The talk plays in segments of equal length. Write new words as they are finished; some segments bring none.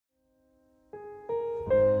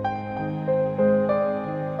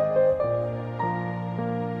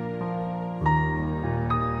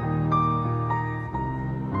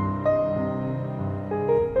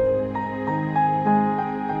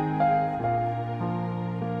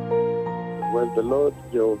Well, the Lord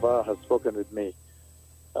Jehovah has spoken with me.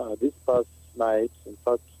 This past night, in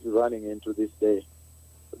fact, running into this day,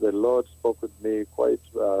 the Lord spoke with me quite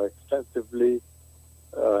extensively,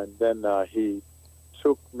 and then He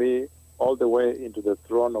took me all the way into the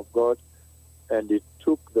throne of God, and He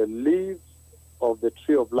took the leaves of the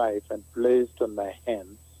tree of life and placed on my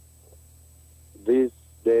hands. This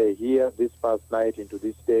day here, this past night into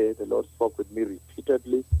this day, the Lord spoke with me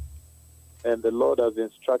repeatedly, and the Lord has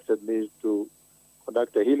instructed me to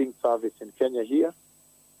conduct a healing service in Kenya here.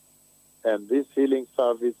 And this healing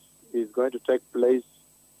service is going to take place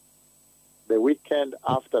the weekend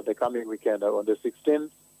after the coming weekend, on the 16th.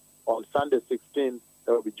 On Sunday 16th,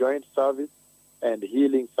 there will be joint service and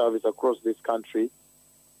healing service across this country.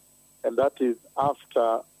 And that is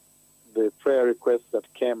after the prayer requests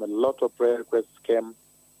that came. A lot of prayer requests came.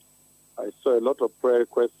 I saw a lot of prayer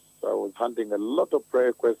requests. I was handing a lot of prayer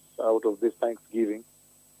requests out of this Thanksgiving.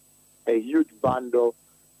 A huge bundle,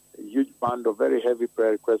 very heavy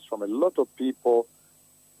prayer requests from a lot of people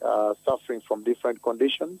suffering from different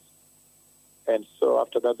conditions. And so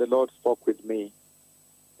after that, the Lord spoke with me.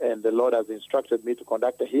 And the Lord has instructed me to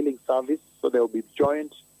conduct a healing service. So there will be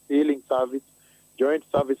joint healing service. Joint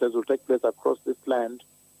services will take place across this land.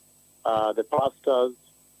 The pastors,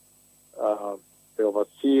 the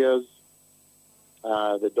overseers,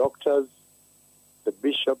 the doctors, the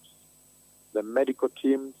bishops, the medical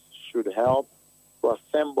teams should help to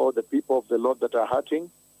assemble the people of the Lord that are hurting,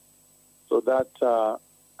 so that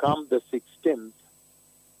come the 16th,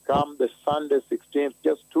 come the Sunday 16th,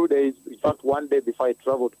 just 2 days, in fact 1 day before I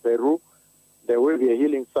travel to Peru, there will be a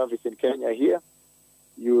healing service in Kenya here.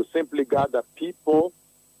 You simply gather people.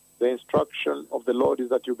 The instruction of the Lord is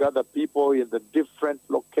that you gather people in the different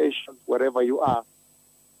locations wherever you are,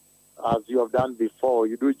 as you have done before.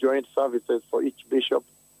 You do joint services for each bishop.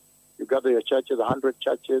 You gather your churches, 100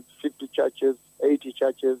 churches, 50 churches, 80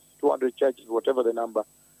 churches, 200 churches, whatever the number.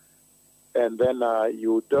 And then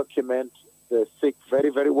you document the sick very,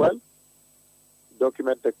 very well.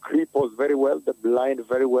 Document the cripples very well, the blind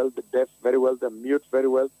very well, the deaf very well, the mute very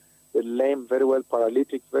well, the lame very well,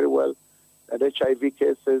 paralytics very well, and HIV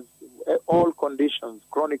cases, all conditions,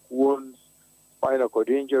 chronic wounds, spinal cord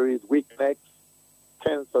injuries, weak necks,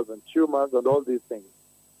 cancers and tumors, and all these things.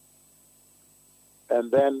 And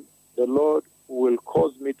then the Lord will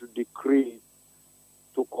cause me to decree,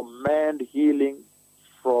 to command healing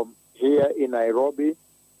from here in Nairobi,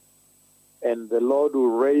 and the Lord will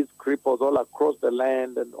raise cripples all across the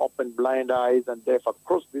land and open blind eyes and deaf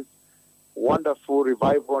across this wonderful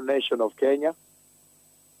revival nation of Kenya.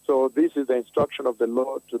 So this is the instruction of the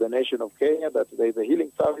Lord to the nation of Kenya, that there is a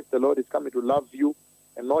healing service. The Lord is coming to love you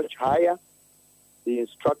a notch higher. He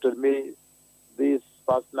instructed me this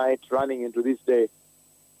past night running into this day.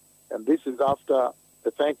 And this is after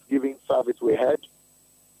the Thanksgiving service we had.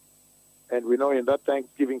 And we know in that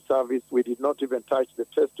Thanksgiving service, we did not even touch the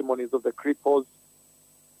testimonies of the cripples,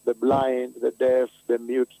 the blind, the deaf, the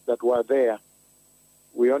mute that were there.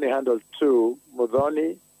 We only handled two,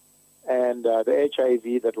 Muthoni and the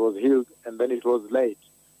HIV that was healed, and then it was late.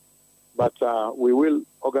 But we will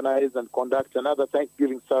organize and conduct another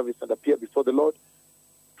Thanksgiving service and appear before the Lord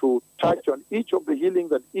to touch on each of the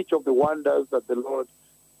healings and each of the wonders that the Lord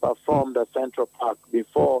performed at Central Park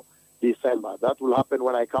before December. That will happen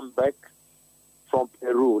when I come back from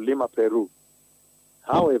Peru, Lima, Peru.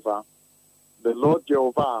 However, the Lord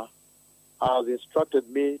Jehovah has instructed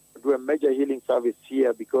me to do a major healing service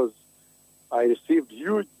here, because I received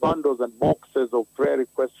huge bundles and boxes of prayer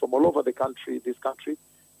requests from all over the country, this country.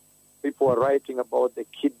 People are writing about the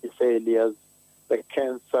kidney failures, the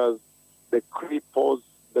cancers, the cripples,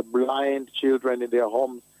 the blind children in their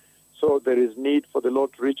homes. So there is need for the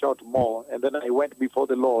Lord to reach out more. And then I went before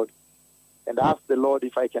the Lord and asked the Lord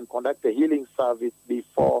if I can conduct a healing service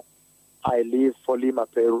before I leave for Lima,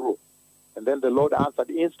 Peru. And then the Lord answered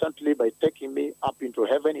instantly by taking me up into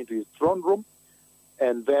heaven, into his throne room.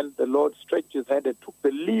 And then the Lord stretched his hand and took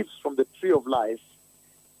the leaves from the tree of life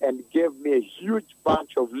and gave me a huge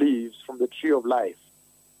bunch of leaves from the tree of life.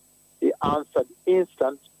 He answered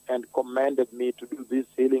instant and commanded me to do this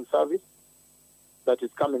healing service that is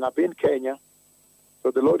coming up in Kenya.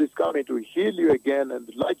 So the Lord is coming to heal you again, and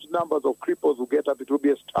large numbers of cripples will get up. It will be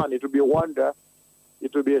a stun. It will be a wonder.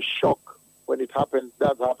 It will be a shock when it happens,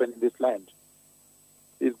 does happen in this land.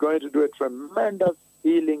 He's going to do a tremendous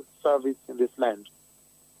healing service in this land.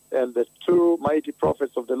 And the two mighty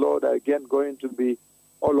prophets of the Lord are again going to be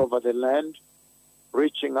all over the land,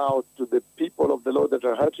 reaching out to the people of the Lord that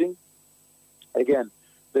are hurting. Again,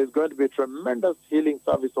 there's going to be a tremendous healing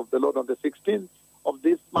service of the Lord on the 16th of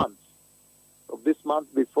this month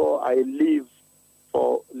before I leave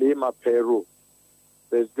for Lima, Peru.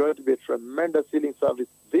 There's going to be a tremendous healing service.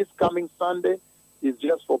 This coming Sunday is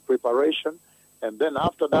just for preparation. And then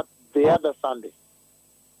after that, the other Sunday,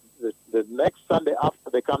 the next Sunday after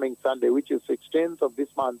the coming Sunday, which is 16th of this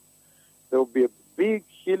month, there will be a big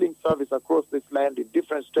healing service across this land in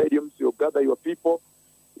different stadiums. You'll gather your people,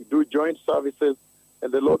 you do joint services,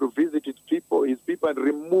 and the Lord will visit his people, and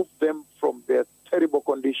remove them from their terrible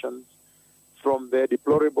conditions, from their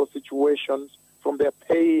deplorable situations, from their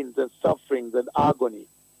pains and sufferings and agony.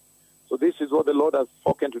 So this is what the Lord has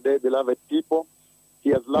spoken today, beloved people. He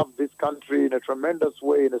has loved this country in a tremendous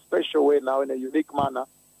way, in a special way now, in a unique manner.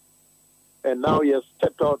 And now he has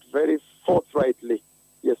stepped out very forthrightly.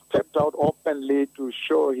 He has stepped out openly to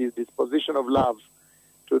show his disposition of love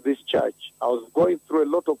to this church. I was going through a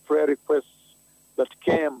lot of prayer requests that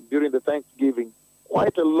came during the Thanksgiving.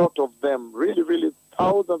 Quite a lot of them, really, really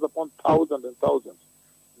thousands upon thousands and thousands.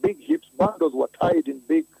 Big heaps, bundles were tied in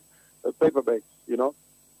big paper bags,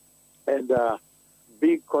 and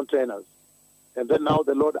big containers. And then now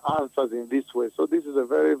the Lord answers in this way. So this is a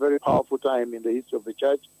very, very powerful time in the history of the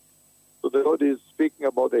church. So the Lord is speaking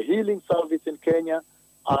about the healing service in Kenya,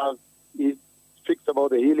 as he speaks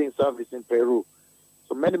about the healing service in Peru.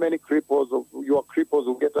 So many, many cripples, your cripples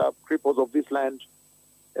will get up, cripples of this land,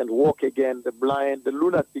 and walk again. The blind, the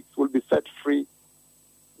lunatics will be set free.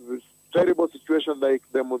 This terrible situation like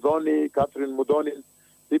the Catherine Mudhoni,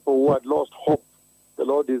 people who had lost hope. The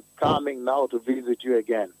Lord is coming now to visit you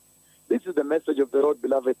again. This is the message of the Lord,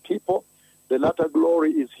 beloved people. The latter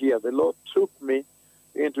glory is here. The Lord took me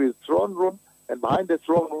into his throne room, and behind the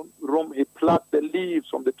throne room, he plucked the leaves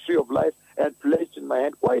from the tree of life and placed in my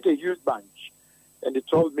hand quite a huge bunch. And he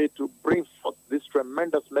told me to bring forth this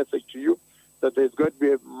tremendous message to you, that there's going to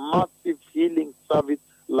be a massive healing service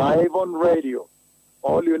live on radio.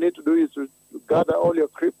 All you need to do is to gather all your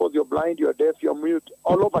cripples, your blind, your deaf, your mute,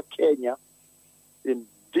 all over Kenya, in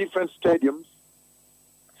different stadiums,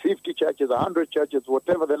 50 churches, 100 churches,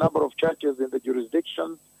 whatever the number of churches in the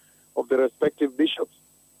jurisdictions of the respective bishops,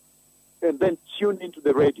 and then tune into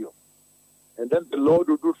the radio. And then the Lord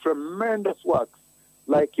will do tremendous works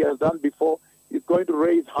like he has done before. He's going to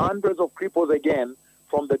raise hundreds of cripples again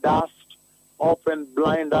from the dust, open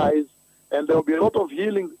blind eyes, and there will be a lot of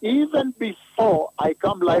healings even before I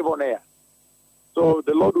come live on air. So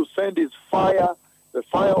the Lord will send his fire, the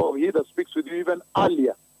fire of he that speaks with you even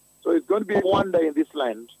earlier. So it's going to be a wonder in this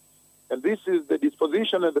land. And this is the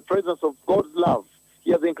disposition and the presence of God's love.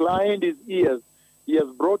 He has inclined his ears. He has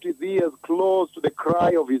brought his ears close to the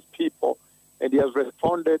cry of his people, and he has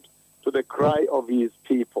responded to the cry of his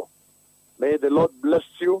people. May the Lord bless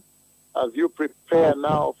you as you prepare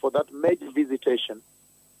now for that major visitation,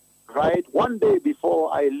 right one day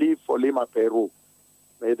before I leave for Lima, Peru.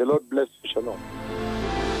 May the Lord bless you. Shalom.